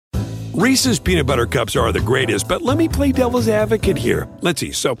Reese's peanut butter cups are the greatest, but let me play devil's advocate here. Let's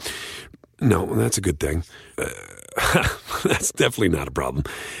see. So, no, that's a good thing. That's definitely not a problem.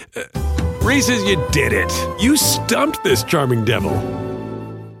 Reese's, you did it. You stumped this charming devil.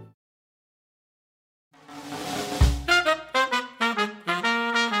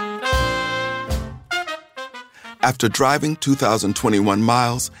 After driving 2,021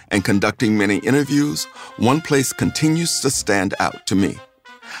 miles and conducting many interviews, one place continues to stand out to me.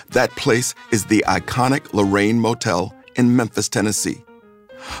 That place is the iconic Lorraine Motel in Memphis, Tennessee.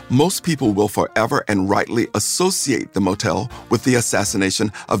 Most people will forever and rightly associate the motel with the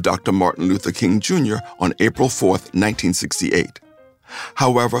assassination of Dr. Martin Luther King Jr. on April 4, 1968.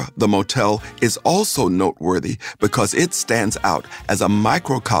 However, the motel is also noteworthy because it stands out as a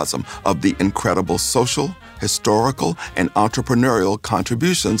microcosm of the incredible social, historical, and entrepreneurial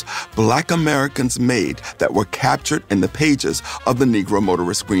contributions Black Americans made that were captured in the pages of the Negro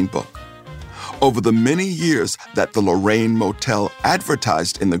Motorist Green Book. Over the many years that the Lorraine Motel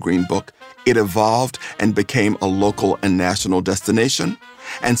advertised in the Green Book, it evolved and became a local and national destination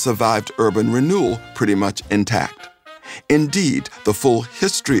and survived urban renewal pretty much intact. Indeed, the full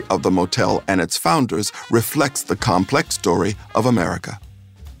history of the motel and its founders reflects the complex story of America.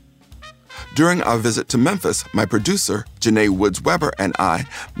 During our visit to Memphis, my producer, Janae Woods-Weber, and I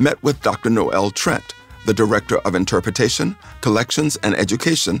met with Dr. Noel Trent, the Director of Interpretation, Collections, and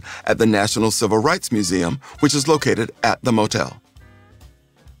Education at the National Civil Rights Museum, which is located at the motel.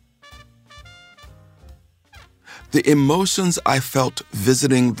 The emotions I felt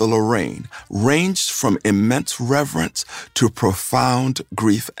visiting the Lorraine ranged from immense reverence to profound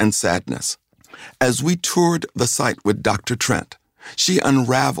grief and sadness. As we toured the site with Dr. Trent, she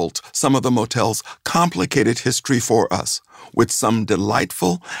unraveled some of the motel's complicated history for us, with some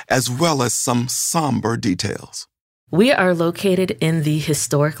delightful as well as some somber details. We are located in the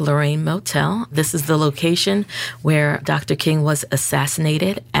historic Lorraine Motel. This is the location where Dr. King was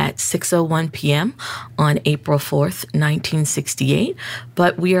assassinated at 6:01 p.m. on April 4th, 1968.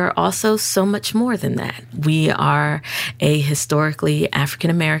 But we are also so much more than that. We are a historically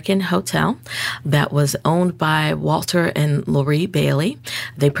African-American hotel that was owned by Walter and Laurie Bailey.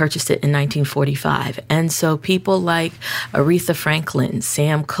 They purchased it in 1945. And so people like Aretha Franklin,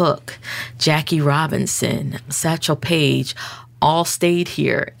 Sam Cooke, Jackie Robinson, Satchel Paige all stayed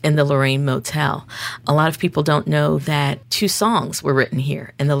here in the Lorraine Motel. A lot of people don't know that 2 songs were written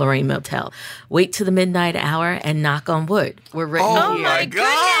here in the Lorraine Motel. Wait Till the Midnight Hour and Knock on Wood were written here. Oh my goodness,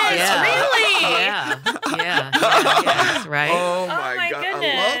 yeah. really? Yeah, right? Oh my God,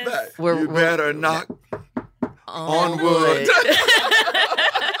 goodness. I love that. You better knock on wood.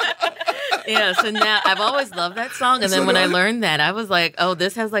 Yeah, so now I've always loved that song. And then when I learned that, I was like, oh,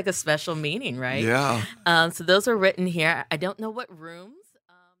 this has like a special meaning, right? Yeah. So those are written here. I don't know what rooms.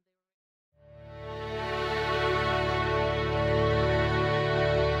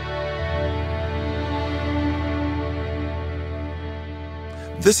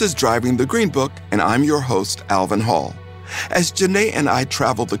 This is Driving the Green Book, and I'm your host, Alvin Hall. As Janae and I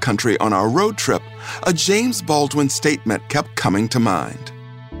traveled the country on our road trip, a James Baldwin statement kept coming to mind.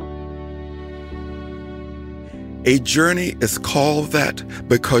 A journey is called that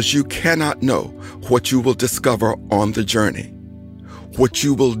because you cannot know what you will discover on the journey, what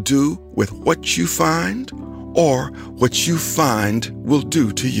you will do with what you find, or what you find will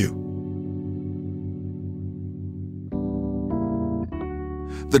do to you.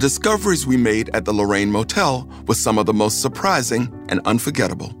 The discoveries we made at the Lorraine Motel were some of the most surprising and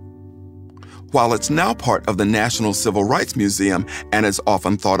unforgettable. While it's now part of the National Civil Rights Museum and is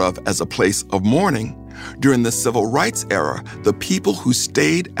often thought of as a place of mourning, during the Civil Rights era, the people who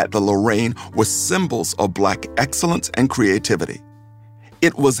stayed at the Lorraine were symbols of Black excellence and creativity.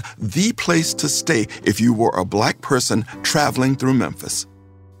 It was the place to stay if you were a Black person traveling through Memphis.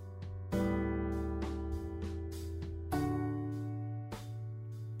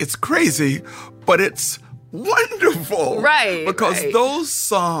 It's crazy, but it's wonderful. Right. Because those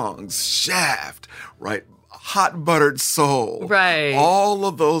songs, Shaft, right? Hot Buttered Soul. Right. All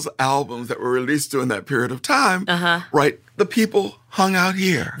of those albums that were released during that period of time, right? The people hung out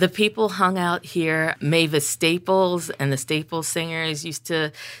here. The people hung out here. Mavis Staples and the Staples Singers used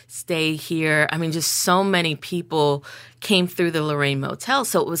to stay here. I mean, just so many people came through the Lorraine Motel.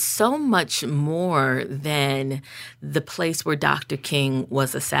 So it was so much more than the place where Dr. King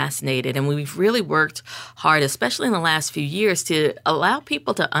was assassinated. And we've really worked hard, especially in the last few years, to allow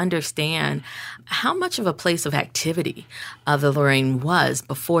people to understand how much of a place of activity the Lorraine was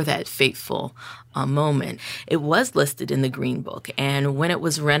before that fateful moment. It was listed in the Green Book, And when it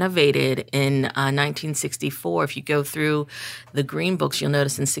was renovated in 1964, if you go through the Green Books, you'll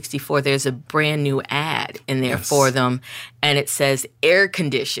notice in 64 there's a brand new ad in there for them. And it says air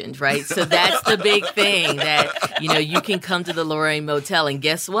conditioned, right? So that's the big thing that, you can come to the Lorraine Motel and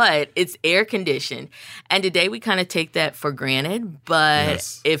guess what? It's air conditioned. And today we kind of take that for granted.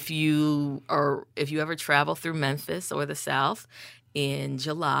 But if you ever travel through Memphis or the South in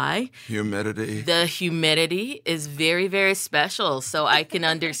July, the humidity is very, very special. So I can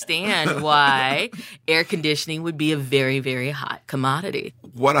understand why air conditioning would be a very, very hot commodity.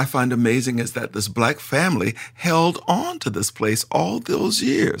 What I find amazing is that this Black family held on to this place all those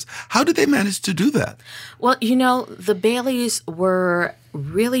years. How did they manage to do that? Well, the Baileys were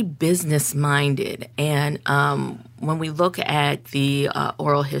really business-minded. And when we look at the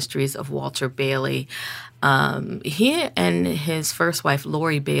oral histories of Walter Bailey, he and his first wife,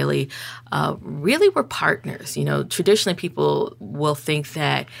 Lori Bailey, really were partners. Traditionally people will think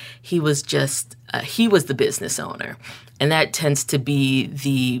that he was the business owner. And that tends to be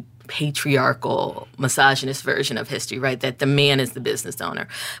the patriarchal, misogynist version of history, right? That the man is the business owner.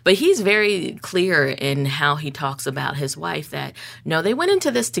 But he's very clear in how he talks about his wife that, no, they went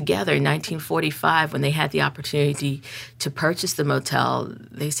into this together in 1945 when they had the opportunity to purchase the motel.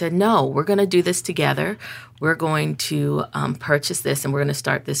 They said, no, we're going to do this together. We're going to purchase this and we're going to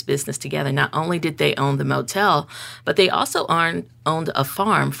start this business together. Not only did they own the motel, but they also owned a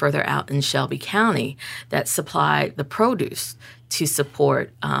farm further out in Shelby County that supplied the produce to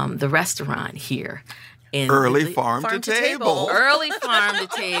support the restaurant here. Early farm to table. Early farm to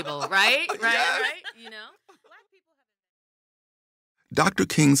table, right? Right? Dr.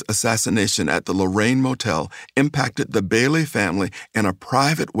 King's assassination at the Lorraine Motel impacted the Bailey family in a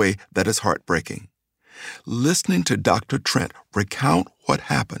private way that is heartbreaking. Listening to Dr. Trent recount what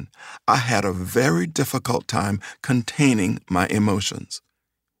happened, I had a very difficult time containing my emotions.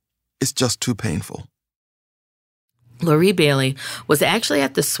 It's just too painful. Lori Bailey was actually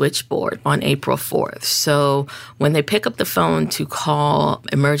at the switchboard on April 4th. So when they pick up the phone to call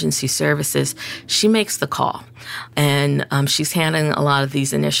emergency services, she makes the call. And she's handling a lot of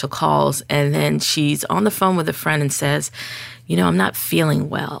these initial calls. And then she's on the phone with a friend and says, I'm not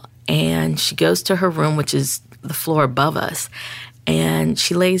feeling well. And she goes to her room, which is the floor above us. And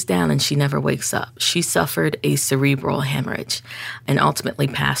she lays down and she never wakes up. She suffered a cerebral hemorrhage and ultimately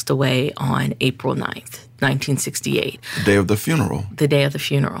passed away on April 9th, 1968. The day of the funeral. The day of the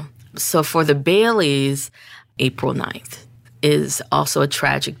funeral. So for the Baileys, April 9th is also a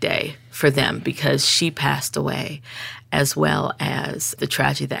tragic day for them because she passed away as well as the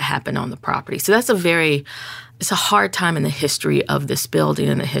tragedy that happened on the property. So that's it's a hard time in the history of this building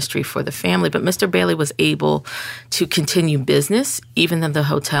and the history for the family. But Mr. Bailey was able to continue business, even though the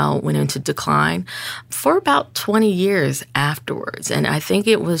hotel went into decline, for about 20 years afterwards. And I think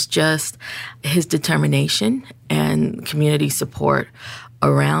it was just his determination and community support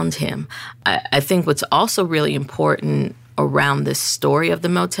around him. I think what's also really important around this story of the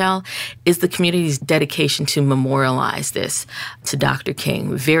motel is the community's dedication to memorialize this to Dr.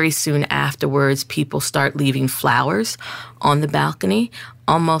 King. Very soon afterwards, people start leaving flowers on the balcony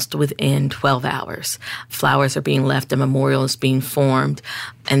almost within 12 hours. Flowers are being left, a memorial is being formed,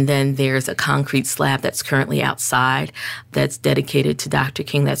 and then there's a concrete slab that's currently outside that's dedicated to Dr.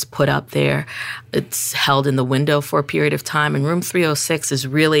 King that's put up there. It's held in the window for a period of time, and room 306 is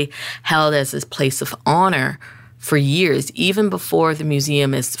really held as a place of honor for years, even before the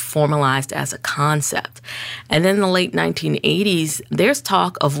museum is formalized as a concept. And then in the late 1980s, there's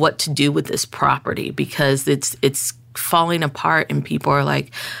talk of what to do with this property because it's falling apart and people are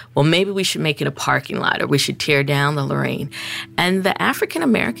like, well, maybe we should make it a parking lot or we should tear down the Lorraine. And the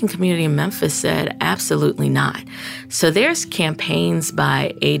African-American community in Memphis said, absolutely not. So there's campaigns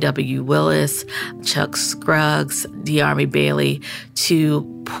by A.W. Willis, Chuck Scruggs, D'Army Bailey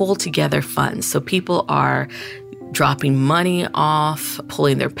to pull together funds. So people are dropping money off,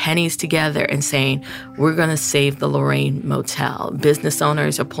 pulling their pennies together and saying, we're going to save the Lorraine Motel. Business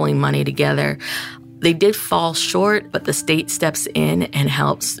owners are pulling money together. They did fall short, but the state steps in and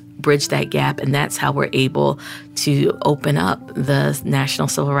helps bridge that gap, and that's how we're able to open up the National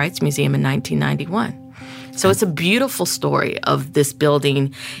Civil Rights Museum in 1991. So it's a beautiful story of this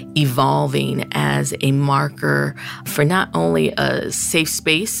building evolving as a marker for not only a safe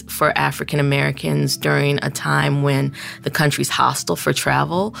space for African Americans during a time when the country's hostile for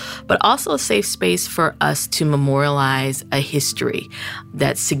travel, but also a safe space for us to memorialize a history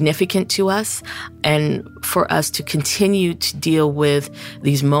that's significant to us and for us to continue to deal with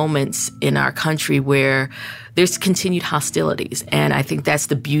these moments in our country where there's continued hostilities. And I think that's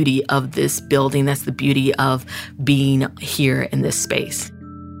the beauty of this building. That's the beauty of being here in this space.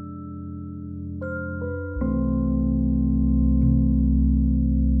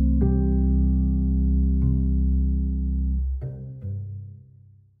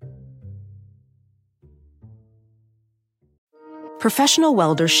 Professional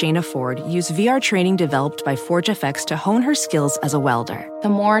welder Shayna Ford used VR training developed by ForgeFX to hone her skills as a welder. The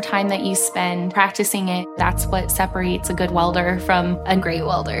more time that you spend practicing it, that's what separates a good welder from a great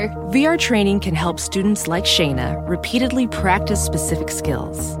welder. VR training can help students like Shayna repeatedly practice specific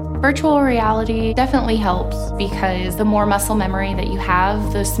skills. Virtual reality definitely helps because the more muscle memory that you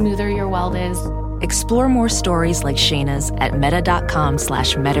have, the smoother your weld is. Explore more stories like Shayna's at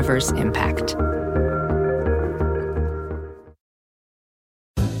meta.com/metaverseimpact.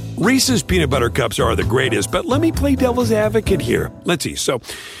 Reese's peanut butter cups are the greatest, but let me play devil's advocate here. Let's see. So,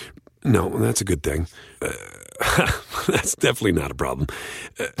 no, that's a good thing. That's definitely not a problem.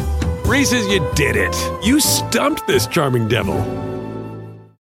 Reese's, you did it. You stumped this charming devil.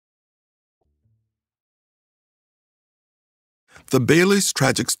 The Bailey's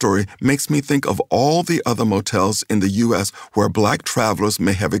tragic story makes me think of all the other motels in the U.S. where Black travelers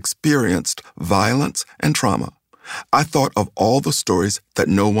may have experienced violence and trauma. I thought of all the stories that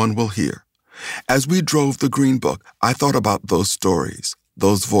no one will hear. As we drove the Green Book, I thought about those stories,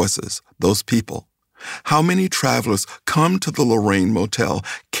 those voices, those people. How many travelers come to the Lorraine Motel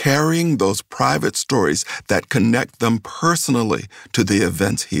carrying those private stories that connect them personally to the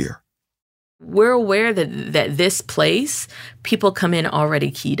events here? We're aware that this place, people come in already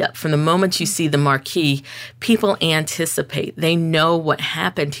keyed up. From the moment you see the marquee, people anticipate. They know what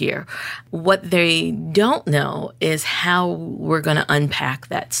happened here. What they don't know is how we're going to unpack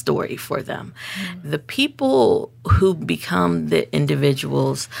that story for them. The people who become the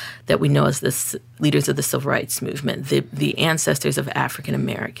individuals that we know as the leaders of the civil rights movement, the ancestors of African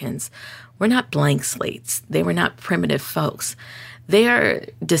Americans, were not blank slates. They were not primitive folks. They are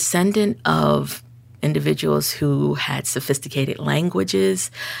descendant of individuals who had sophisticated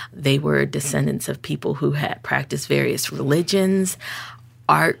languages. They were descendants of people who had practiced various religions,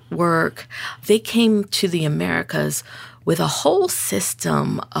 artwork. They came to the Americas with a whole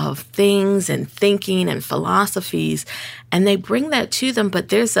system of things and thinking and philosophies, and they bring that to them, but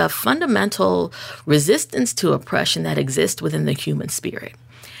there's a fundamental resistance to oppression that exists within the human spirit,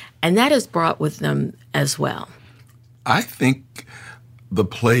 and that is brought with them as well. I think the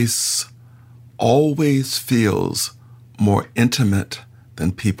place always feels more intimate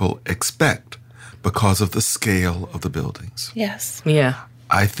than people expect because of the scale of the buildings. Yes. Yeah.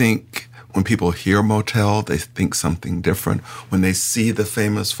 I think when people hear motel, they think something different. When they see the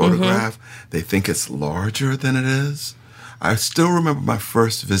famous photograph, they think it's larger than it is. I still remember my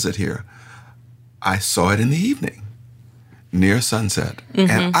first visit here. I saw it in the evening, near sunset.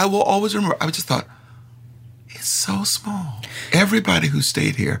 And I will always remember, I just thought, it's so small. Everybody who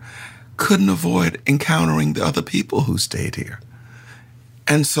stayed here couldn't avoid encountering the other people who stayed here.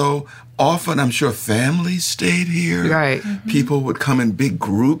 And so often, I'm sure families stayed here. Right. People would come in big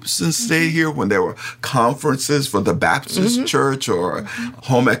groups and stay here when there were conferences for the Baptist church or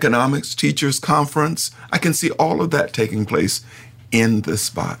home economics teachers conference. I can see all of that taking place in this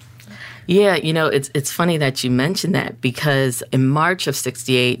spot. Yeah, you know, it's funny that you mentioned that because in March of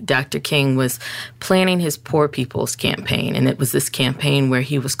 '68, Dr. King was planning his Poor People's Campaign, and it was this campaign where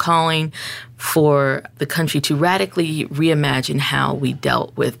he was calling for the country to radically reimagine how we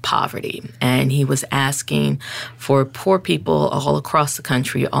dealt with poverty. And he was asking for poor people all across the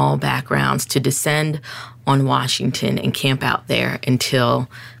country, all backgrounds, to descend on Washington and camp out there until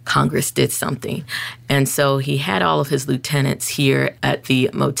Congress did something. And so he had all of his lieutenants here at the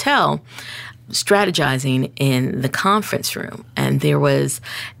motel strategizing in the conference room. And there was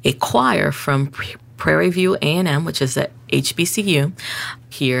a choir from Prairie View A&M, which is at HBCU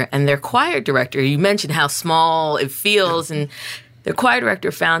here. And their choir director, you mentioned how small it feels, and the choir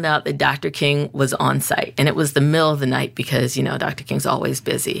director found out that Dr. King was on site, and it was the middle of the night because, you know, Dr. King's always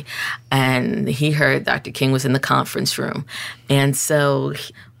busy. And he heard Dr. King was in the conference room. And so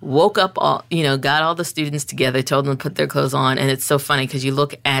he woke up, got all the students together, told them to put their clothes on. And it's so funny because you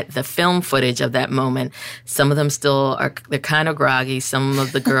look at the film footage of that moment. Some of them they're kind of groggy. Some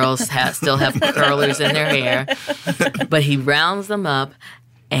of the girls still have curlers in their hair. But he rounds them up.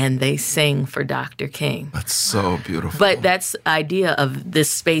 and they sing for Dr. King. That's so beautiful. But that's the idea of this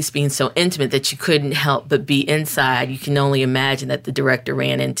space being so intimate that you couldn't help but be inside. You can only imagine that the director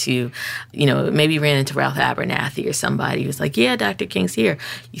ran into, maybe ran into Ralph Abernathy or somebody. He was like, yeah, Dr. King's here.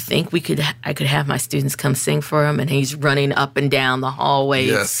 You think I could have my students come sing for him? And he's running up and down the hallways,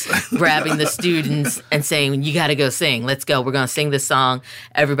 yes. grabbing the students and saying, you got to go sing. Let's go. We're going to sing this song.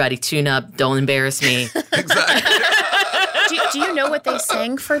 Everybody tune up. Don't embarrass me. Exactly. Do you know what they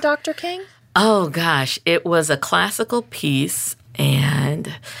sang for Dr. King? Oh, gosh. It was a classical piece,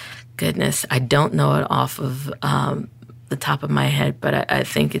 and goodness, I don't know it off of the top of my head, but I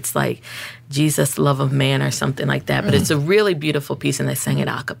think it's like Jesus, Love of Man or something like that. But it's a really beautiful piece, and they sang it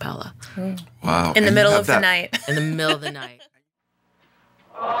a cappella. Wow. In the middle of the night. In the middle of the night.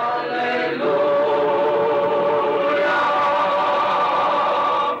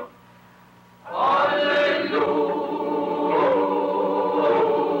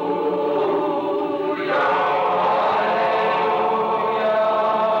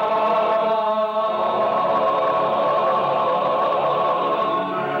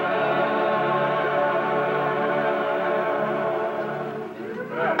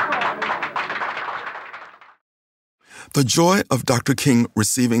 The joy of Dr. King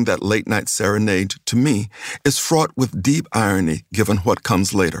receiving that late-night serenade, to me, is fraught with deep irony given what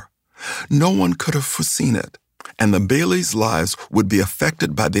comes later. No one could have foreseen it, and the Baileys' lives would be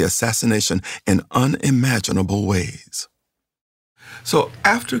affected by the assassination in unimaginable ways. So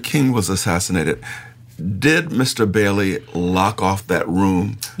after King was assassinated, did Mr. Bailey lock off that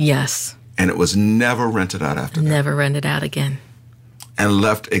room? Yes. And it was never rented out after that? Never rented out again. And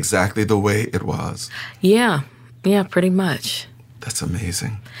left exactly the way it was? Yeah, pretty much. That's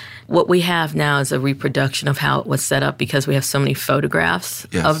amazing. What we have now is a reproduction of how it was set up because we have so many photographs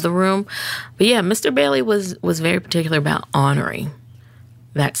of the room. But yeah, Mr. Bailey was very particular about honoring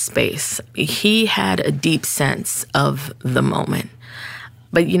that space. He had a deep sense of the moment.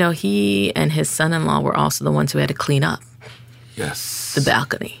 But, he and his son-in-law were also the ones who had to clean up the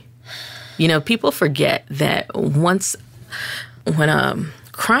balcony. People forget that when a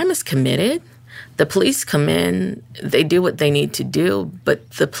crime is committed, the police come in, they do what they need to do, but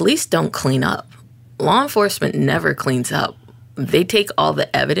the police don't clean up. Law enforcement never cleans up. They take all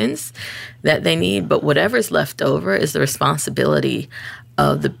the evidence that they need, but whatever's left over is the responsibility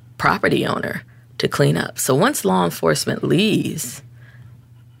of the property owner to clean up. So once law enforcement leaves,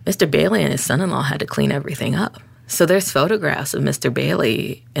 Mr. Bailey and his son-in-law had to clean everything up. So there's photographs of Mr.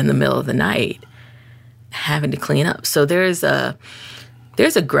 Bailey in the middle of the night having to clean up. So there's a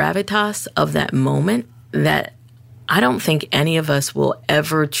gravitas of that moment that I don't think any of us will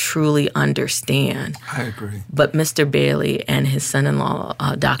ever truly understand. I agree. But Mr. Bailey and his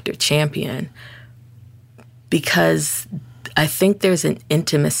son-in-law, Dr. Champion, because I think there's an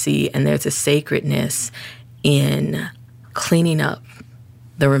intimacy and there's a sacredness in cleaning up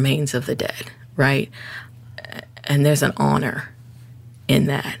the remains of the dead, right? And there's an honor in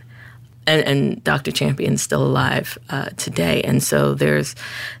that. And Dr. Champion's still alive today. And so there's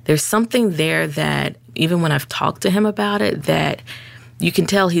something there that, even when I've talked to him about it, that you can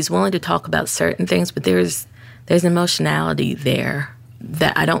tell he's willing to talk about certain things, but there's emotionality there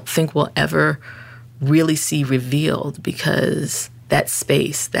that I don't think we'll ever really see revealed, because that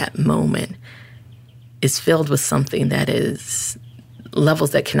space, that moment, is filled with something that is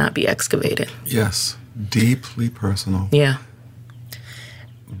levels that cannot be excavated. Yes, deeply personal. Yeah.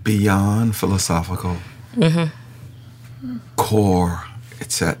 Beyond philosophical. Core.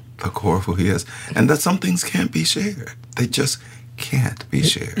 It's at the core of who he is. And that some things can't be shared. They just can't be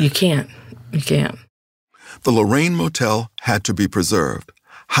shared. You can't. You can't. The Lorraine Motel had to be preserved.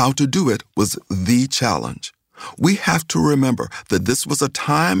 How to do it was the challenge. We have to remember that this was a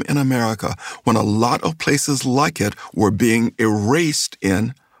time in America when a lot of places like it were being erased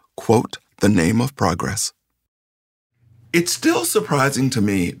in, quote, the name of progress. It's still surprising to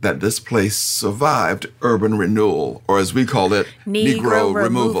me that this place survived urban renewal, or as we call it, Negro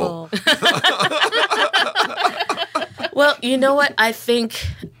removal. Well, you know what? I think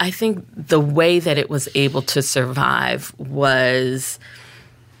the way that it was able to survive was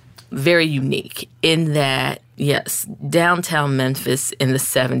very unique in that, yes, downtown Memphis in the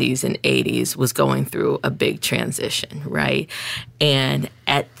 70s and 80s was going through a big transition, right? And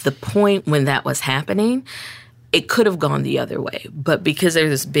at the point when that was happening, it could have gone the other way. But because there's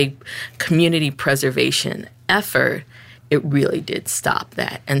this big community preservation effort, it really did stop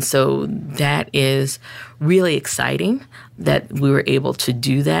that. And so that is really exciting that we were able to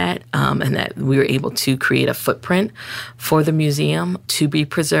do that, and that we were able to create a footprint for the museum to be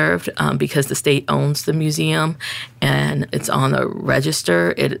preserved, because the state owns the museum and it's on a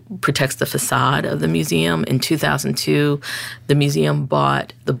register. It protects the facade of the museum. In 2002, the museum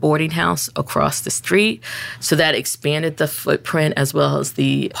bought the boarding house across the street, so that expanded the footprint as well as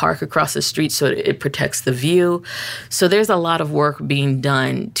the park across the street, so it protects the view. So there's a lot of work being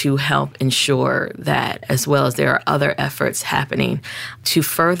done to help ensure that, as well as there are other efforts happening to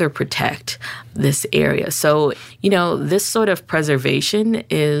further protect this area. So, this sort of preservation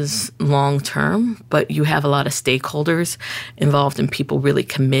is long-term, but you have a lot of stakeholders involved and people really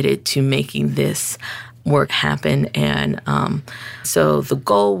committed to making this work happen. And so the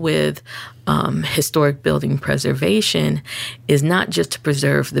goal with historic building preservation is not just to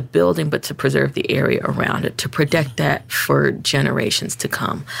preserve the building, but to preserve the area around it, to protect that for generations to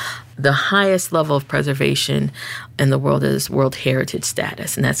come. The highest level of preservation in the world is World Heritage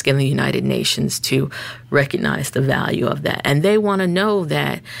status, and that's given the United Nations to recognize the value of that. And they want to know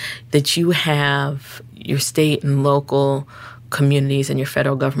that you have your state and local communities and your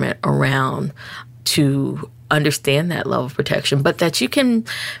federal government around to understand that level of protection, but that you can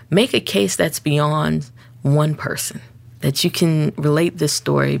make a case that's beyond one person, that you can relate this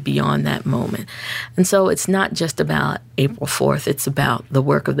story beyond that moment. And so it's not just about April 4th, it's about the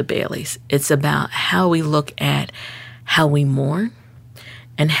work of the Baileys. It's about how we look at how we mourn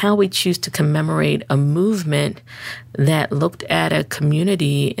and how we choose to commemorate a movement that looked at a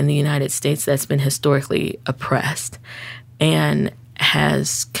community in the United States that's been historically oppressed and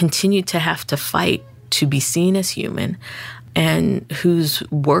has continued to have to fight to be seen as human, and whose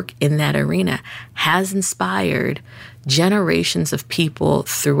work in that arena has inspired generations of people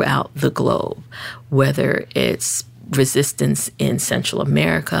throughout the globe, whether it's resistance in Central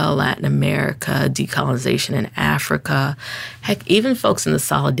America, Latin America, decolonization in Africa, heck, even folks in the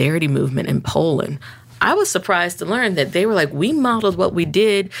Solidarity movement in Poland. I was surprised to learn that they were like, we modeled what we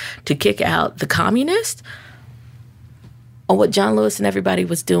did to kick out the communists on what John Lewis and everybody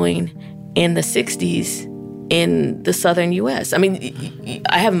was doing in the 60s in the southern U.S. I mean,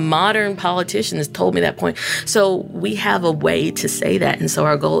 I have modern politicians told me that point. So we have a way to say that. And so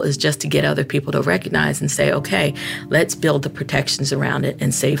our goal is just to get other people to recognize and say, okay, let's build the protections around it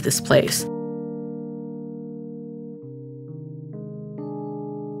and save this place.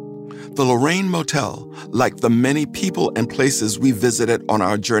 The Lorraine Motel, like the many people and places we visited on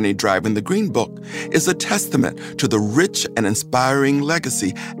our journey driving the Green Book, is a testament to the rich and inspiring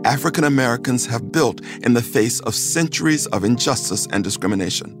legacy African Americans have built in the face of centuries of injustice and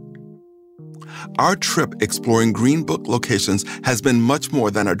discrimination. Our trip exploring Green Book locations has been much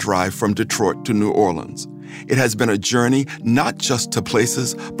more than a drive from Detroit to New Orleans. It has been a journey not just to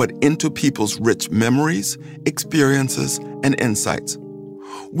places, but into people's rich memories, experiences, and insights.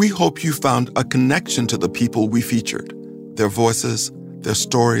 We hope you found a connection to the people we featured, their voices, their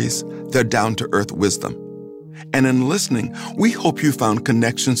stories, their down-to-earth wisdom. And in listening, we hope you found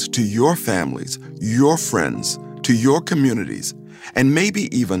connections to your families, your friends, to your communities, and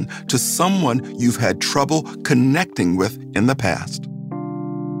maybe even to someone you've had trouble connecting with in the past.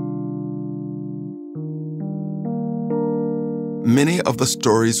 Many of the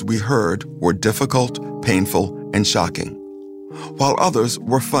stories we heard were difficult, painful, and shocking, while others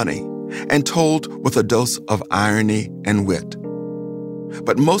were funny and told with a dose of irony and wit.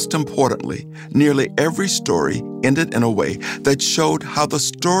 But most importantly, nearly every story ended in a way that showed how the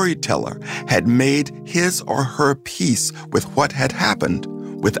storyteller had made his or her peace with what had happened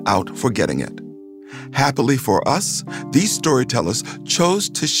without forgetting it. Happily for us, these storytellers chose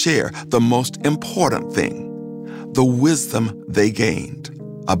to share the most important thing, the wisdom they gained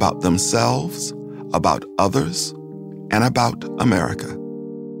about themselves, about others, and about America.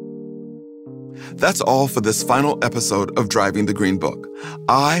 That's all for this final episode of Driving the Green Book.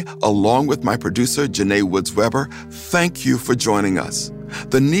 I, along with my producer, Janae Woods-Weber, thank you for joining us.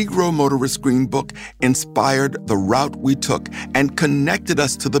 The Negro Motorist Green Book inspired the route we took and connected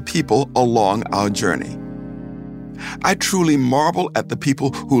us to the people along our journey. I truly marvel at the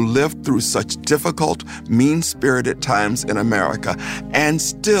people who lived through such difficult, mean-spirited times in America and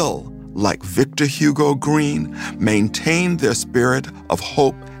still, like Victor Hugo Green, maintain their spirit of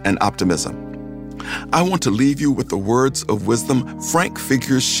hope and optimism. I want to leave you with the words of wisdom Frank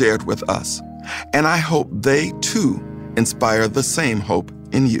Figures shared with us, and I hope they, too, inspire the same hope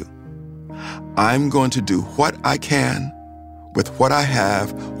in you. I'm going to do what I can with what I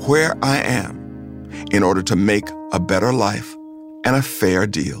have where I am in order to make a better life and a fair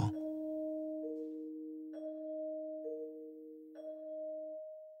deal.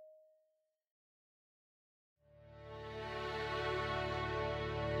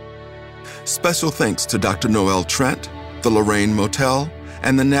 Special thanks to Dr. Noel Trent, the Lorraine Motel,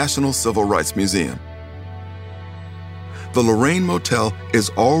 and the National Civil Rights Museum. The Lorraine Motel is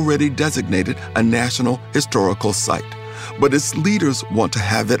already designated a National Historical Site, but its leaders want to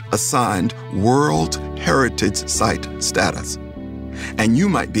have it assigned World Heritage Site status. And you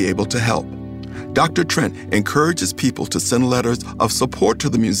might be able to help. Dr. Trent encourages people to send letters of support to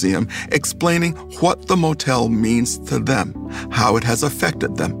the museum explaining what the motel means to them, how it has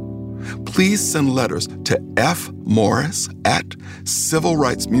affected them. Please send letters to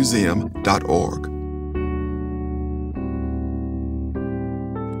fmorris@civilrightsmuseum.org.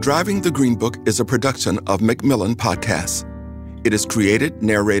 Driving the Green Book is a production of Macmillan Podcasts. It is created,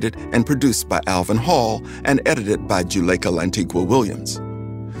 narrated, and produced by Alvin Hall and edited by Juleka Lantigua Williams.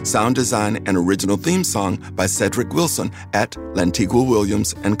 Sound design and original theme song by Cedric Wilson at Lantigua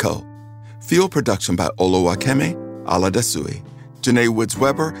Williams & Co. Field production by Oluwakemi Aladesui. Janae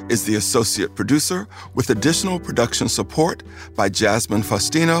Woods-Weber is the associate producer with additional production support by Jasmine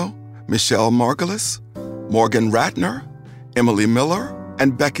Faustino, Michelle Margulis, Morgan Ratner, Emily Miller,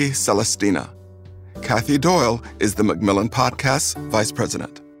 and Becky Celestina. Kathy Doyle is the Macmillan Podcasts Vice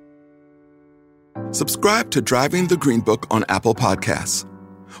President. Subscribe to Driving the Green Book on Apple Podcasts.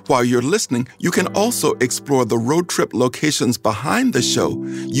 While you're listening, you can also explore the road trip locations behind the show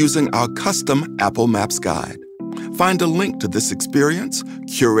using our custom Apple Maps guide. Find a link to this experience,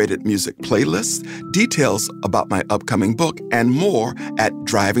 curated music playlists, details about my upcoming book, and more at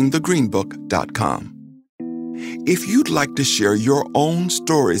drivingthegreenbook.com. If you'd like to share your own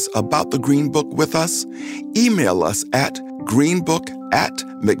stories about the Green Book with us, email us at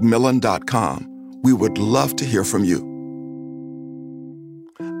greenbook@macmillan.com. We would love to hear from you.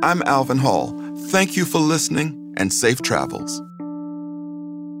 I'm Alvin Hall. Thank you for listening and safe travels.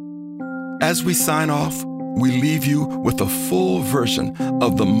 As we sign off, we leave you with a full version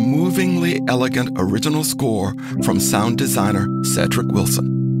of the movingly elegant original score from sound designer Cedric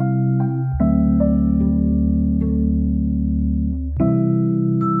Wilson.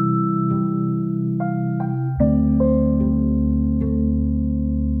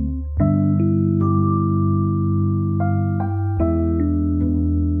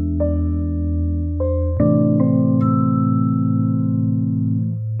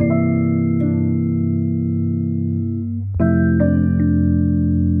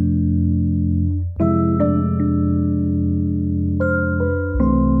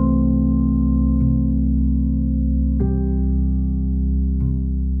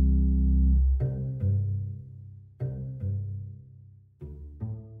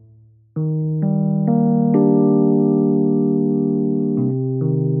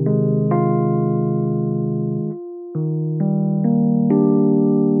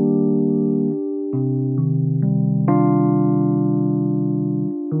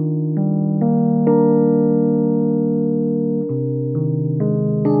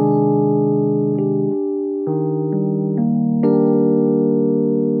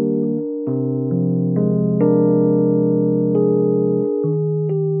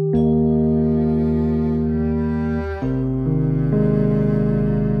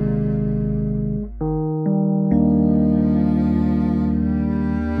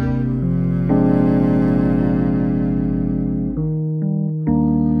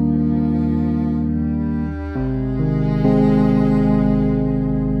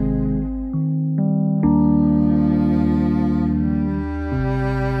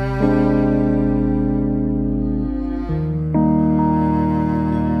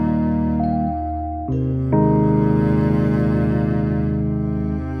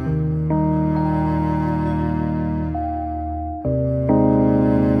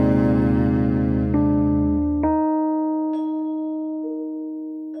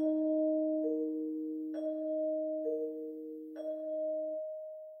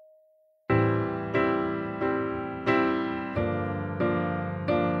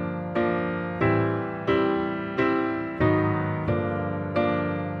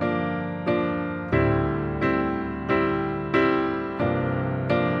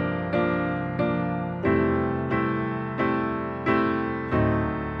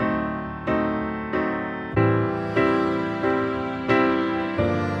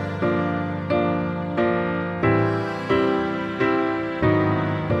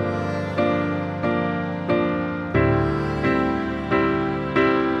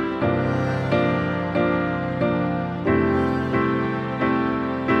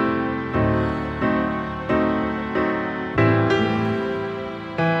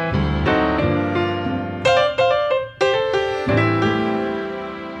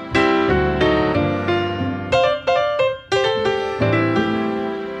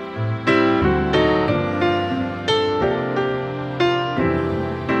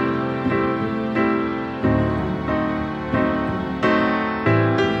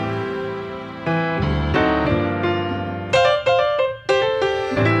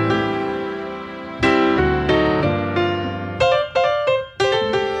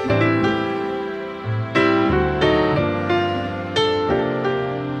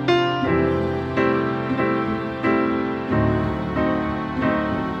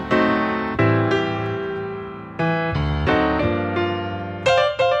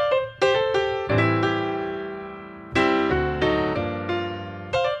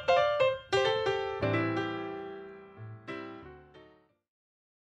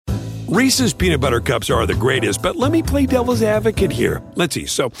 Reese's Peanut Butter Cups are the greatest, but let me play devil's advocate here. Let's see.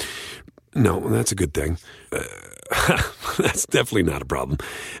 So, no, that's a good thing. That's definitely not a problem.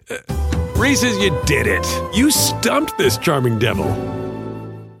 Reese's, you did it. You stumped this charming devil.